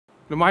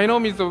The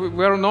Morinosuke is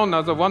well known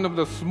as one of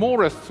the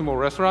smallest small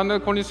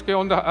restaurants. Morinosuke,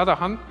 on the other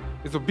hand,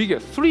 is the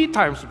biggest, 3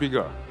 times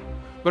bigger.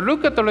 But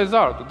look at the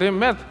result. They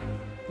met,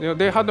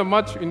 they had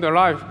much in their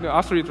life, the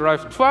athlete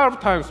life,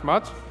 12 times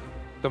much.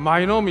 The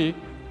Morinosuke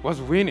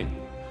was winning.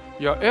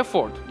 Your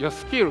effort, your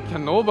skill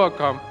can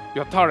overcome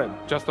your talent,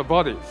 just the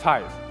body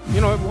size.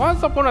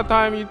 Once upon a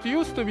time, it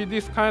used to be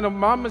this kind of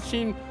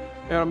man-made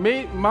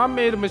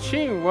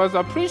machine was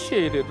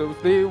appreciated.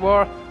 They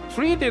were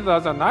treated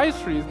as a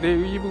nicely. They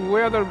even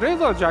wear the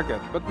leather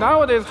jacket. But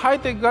nowadays,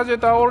 high-tech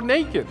gadgets are all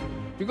naked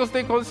because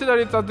they consider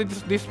it as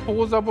this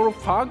disposable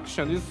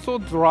function. It's so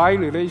dry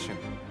relation.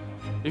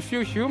 If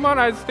you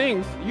humanize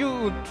things,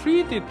 you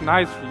treat it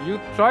nicely. You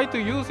try to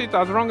use it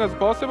as long as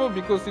possible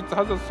because it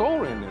has a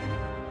soul in it.